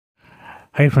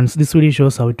Hi friends, this video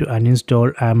shows how to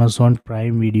uninstall Amazon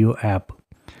Prime Video app.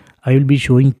 I will be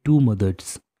showing two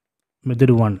methods.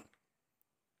 Method 1,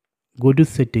 go to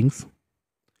settings,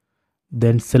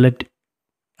 then select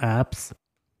apps,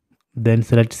 then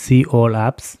select see all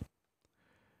apps.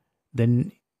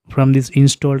 Then from this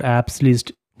installed apps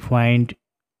list, find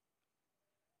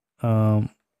Prime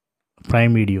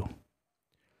Video.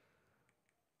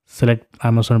 Select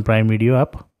Amazon Prime Video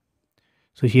app.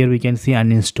 So here we can see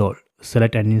uninstall.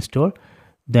 Select uninstall,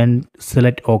 then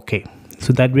select OK.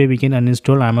 So that way we can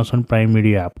uninstall Amazon Prime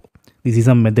Video app. This is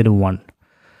a method 1.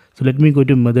 So let me go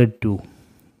to method 2.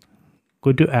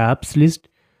 Go to apps list,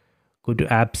 go to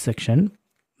apps section,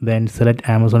 then select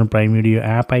Amazon Prime Video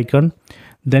app icon,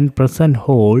 then press and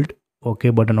hold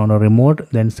OK button on a remote,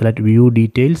 then select view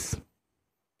details.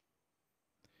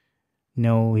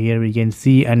 Now here we can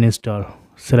see uninstall.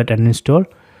 Select uninstall,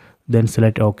 then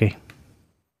select OK.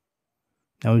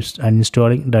 Now it's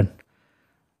uninstalling, done.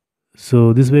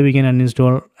 So this way we can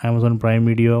uninstall Amazon Prime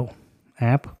Video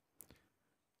app.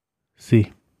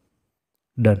 See,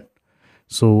 done.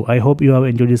 So I hope you have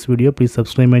enjoyed this video. Please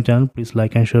subscribe my channel. Please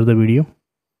like and share the video.